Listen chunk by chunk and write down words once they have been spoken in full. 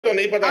तो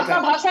नहीं पता था।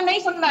 भाषण नहीं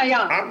सुनना है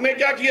यहाँ। आपने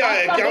क्या किया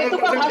है?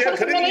 51% शेयर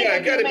खरीद लिया है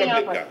क्या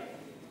रिपब्लिक का?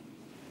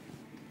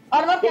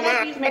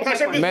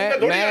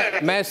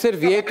 मैं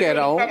सिर्फ ये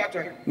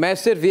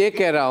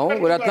कह रहा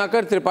हूँ,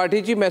 रत्नाकर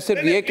त्रिपाठी जी, मैं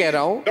सिर्फ ये कह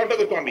रहा हूँ,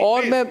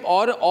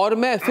 और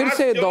मैं फिर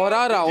से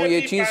दोहरा रहा हूँ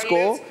ये चीज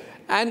को।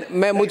 एंड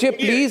मुझे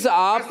प्लीज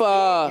आप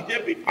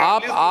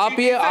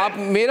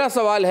मेरा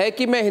सवाल है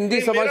कि मैं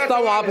हिंदी समझता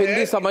हूँ, आप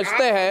हिंदी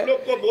समझते हैं।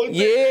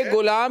 ये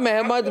गुलाम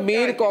अहमद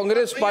मीर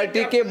कांग्रेस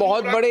पार्टी के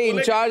बहुत बड़े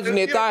इंचार्ज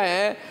नेता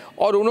हैं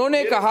और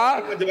उन्होंने कहा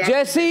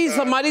जैसे ही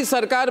हमारी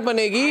सरकार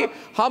बनेगी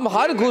हम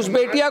हर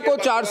घुसपैठिया को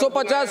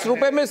 450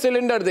 रुपए में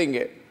सिलेंडर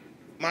देंगे।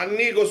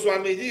 माननीय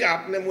गोस्वामी जी,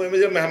 आपने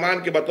मुझे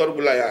मेहमान के बतौर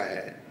बुलाया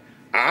है।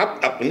 आप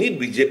अपनी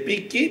बीजेपी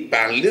की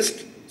पैनलिस्ट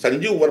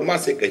संजू वर्मा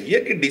से कहिए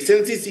कि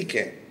डिसेंसी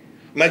सीखें।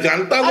 मैं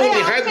जानता हूँ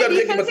निहायत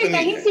दर्जे की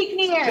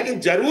बदतमीजी है, लेकिन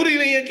जरूरी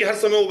नहीं है कि हर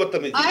समय वो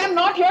बदतमीजी। I am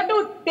not here to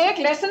take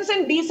lessons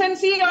in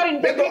decency or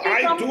integrity. I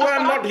too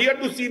am not here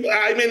to see,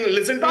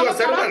 listen to your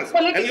sermons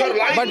and your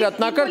lies. But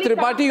Ratnakar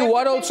Tripathi, you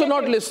are also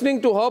not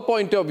listening to her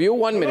point of view.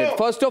 1 minute.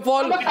 First of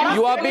all,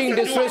 you are being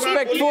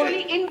disrespectful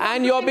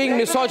and you are being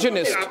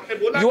misogynist.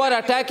 You are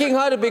attacking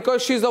her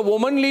because she's a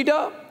woman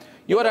leader.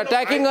 You are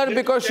attacking her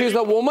because she's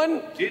a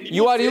woman.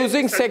 You are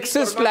using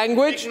sexist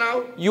language.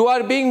 You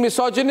are being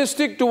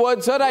misogynistic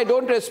towards her. I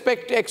don't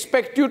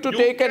expect you to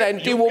take an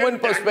anti-woman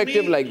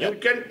perspective like that. You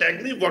can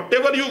tag me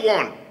whatever you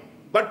want,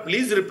 but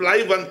please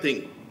reply one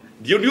thing.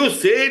 Did you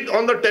say it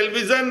on the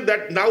television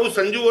that now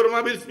Sanju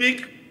Verma will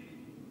speak?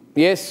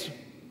 Yes,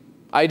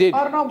 I did.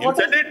 You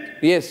said it?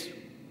 Yes.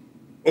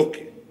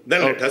 Okay,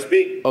 then let her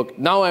speak. Okay,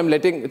 now I'm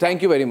letting,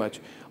 thank you very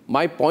much.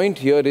 My point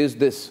here is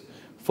this.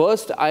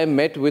 First, I am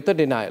met with a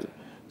denial.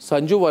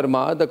 Sanju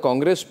Verma, the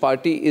Congress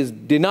party, is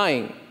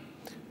denying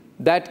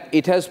that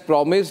it has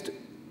promised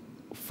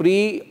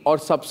free or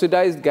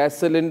subsidized gas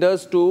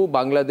cylinders to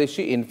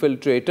Bangladeshi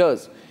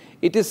infiltrators.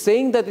 It is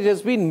saying that it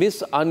has been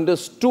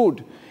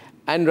misunderstood.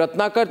 And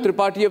Ratnakar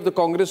Tripathi of the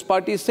Congress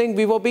party is saying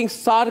we were being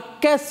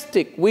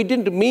sarcastic. We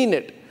didn't mean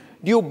it.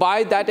 Do you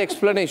buy that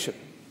explanation?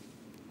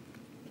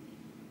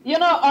 You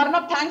know,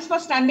 Arnab, thanks for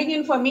standing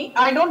in for me.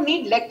 I don't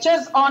need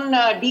lectures on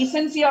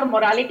decency or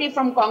morality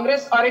from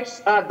Congress or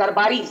its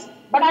darbaris.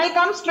 But I'll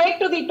come straight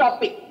to the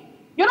topic.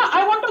 You know,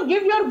 I want to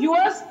give your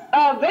viewers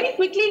very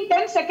quickly in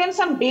 10 seconds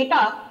some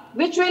data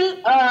which will,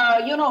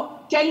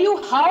 tell you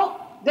how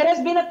there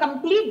has been a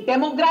complete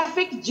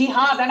demographic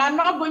jihad. And I'm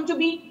not going to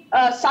be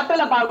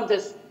subtle about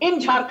this in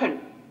Jharkhand.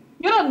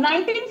 You know,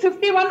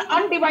 1951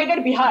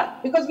 undivided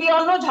Bihar, because we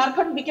all know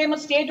Jharkhand became a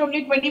state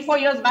only 24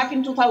 years back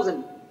in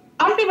 2000.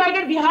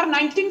 Undivided Bihar,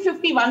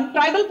 1951,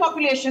 tribal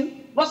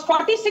population was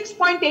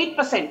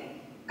 46.8%.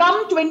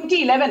 Come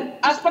 2011,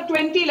 as per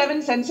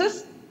 2011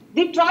 census,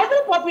 the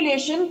tribal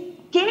population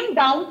came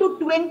down to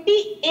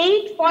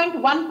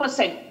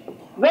 28.1%.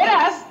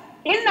 Whereas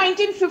in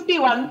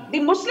 1951, the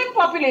Muslim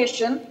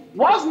population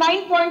was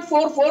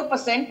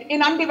 9.44%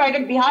 in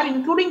undivided Bihar,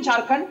 including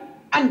Jharkhand,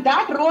 and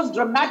that rose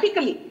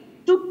dramatically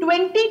to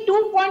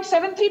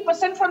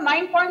 22.73% from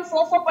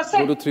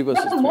 9.44%.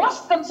 But the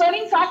most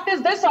concerning fact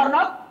is this,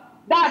 Arnab,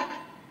 that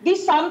the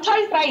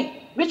Santhal tribe,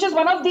 which is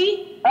one of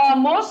the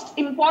most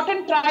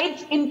important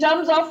tribes in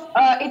terms of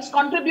its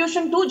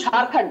contribution to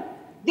Jharkhand,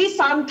 the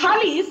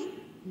Santhalis,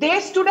 they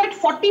stood at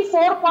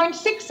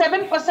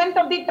 44.67%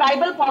 of the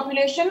tribal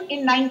population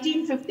in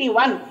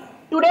 1951.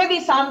 Today, the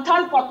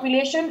Santhal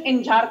population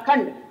in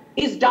Jharkhand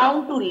is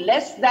down to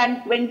less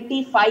than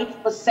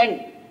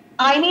 25%.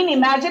 I mean,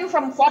 imagine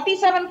from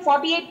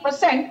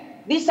 47-48%,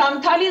 the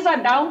Santhalis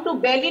are down to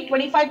barely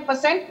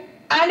 25%.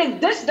 And if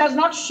this does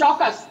not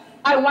shock us,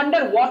 I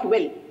wonder what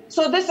will.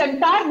 So this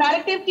entire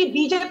narrative ki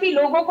BJP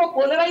लोगों को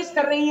polarize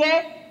कर रही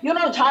है, you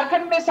know,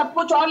 Jharkhand में सब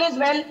कुछ all is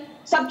well,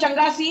 सब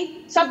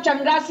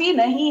चंगासी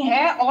नहीं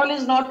है, all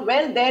is not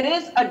well. There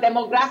is a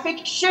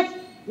demographic shift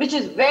which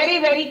is very,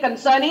 very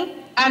concerning,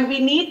 and we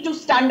need to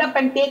stand up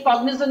and take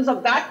cognizance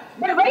of that.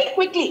 But very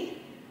quickly,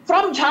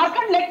 from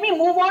Jharkhand, let me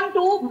move on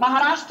to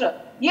Maharashtra.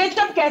 ये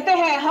जब कहते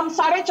हैं हम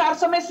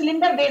 450 में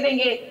cylinder दे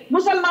देंगे,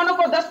 मुसलमानों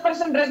को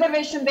 10%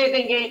 reservation दे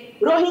देंगे,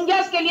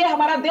 रोहिंग्यास के लिए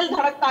हमारा दिल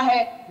धड़कता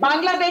है,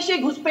 बांग्लादेशी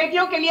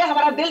घुसपैठियों के लिए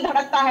हमारा दिल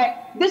धड़कता है.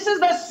 This is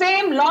the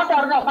same lot,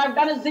 Arnab. I've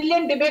done a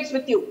zillion debates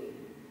with you.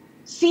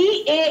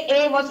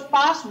 CAA was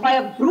passed by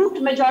a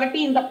brute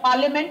majority in the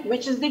parliament,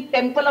 which is the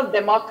temple of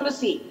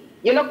democracy.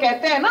 ये लोग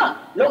कहते हैं ना,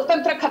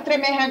 लोकतंत्र खतरे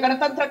में है,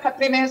 गणतंत्र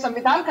खतरे में है,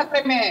 संविधान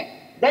खतरे में है.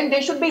 Then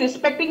they should be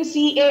respecting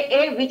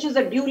CAA, which is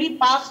a duly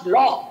passed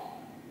law,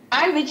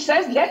 and which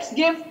says let's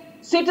give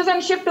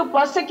citizenship to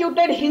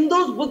persecuted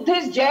Hindus,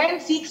 Buddhists,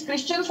 Jains, Sikhs,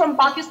 Christians from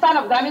Pakistan,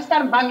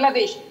 Afghanistan,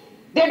 Bangladesh.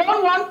 They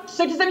don't want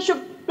citizenship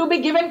to be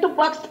given to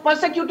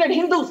persecuted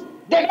Hindus.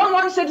 They don't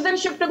want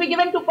citizenship to be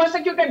given to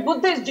persecuted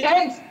Buddhists,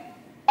 Jains,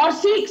 or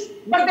Sikhs,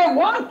 but they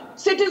want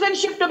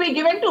citizenship to be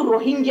given to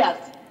Rohingyas.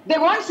 They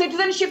want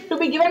citizenship to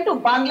be given to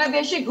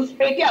Bangladeshi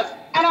Ghuspeitias.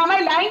 And am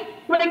I lying?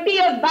 20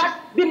 years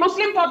back, the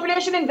Muslim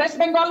population in West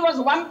Bengal was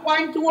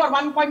 1.2 or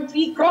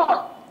 1.3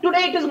 crore.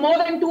 Today it is more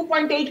than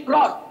 2.8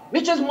 crore.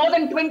 which is more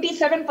than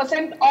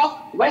 27%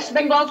 of West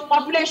Bengal's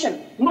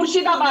population.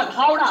 Murshidabad,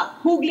 Howrah,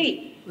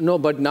 Hooghly. No,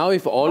 but now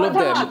if all of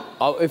them,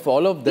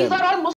 These are all Muslim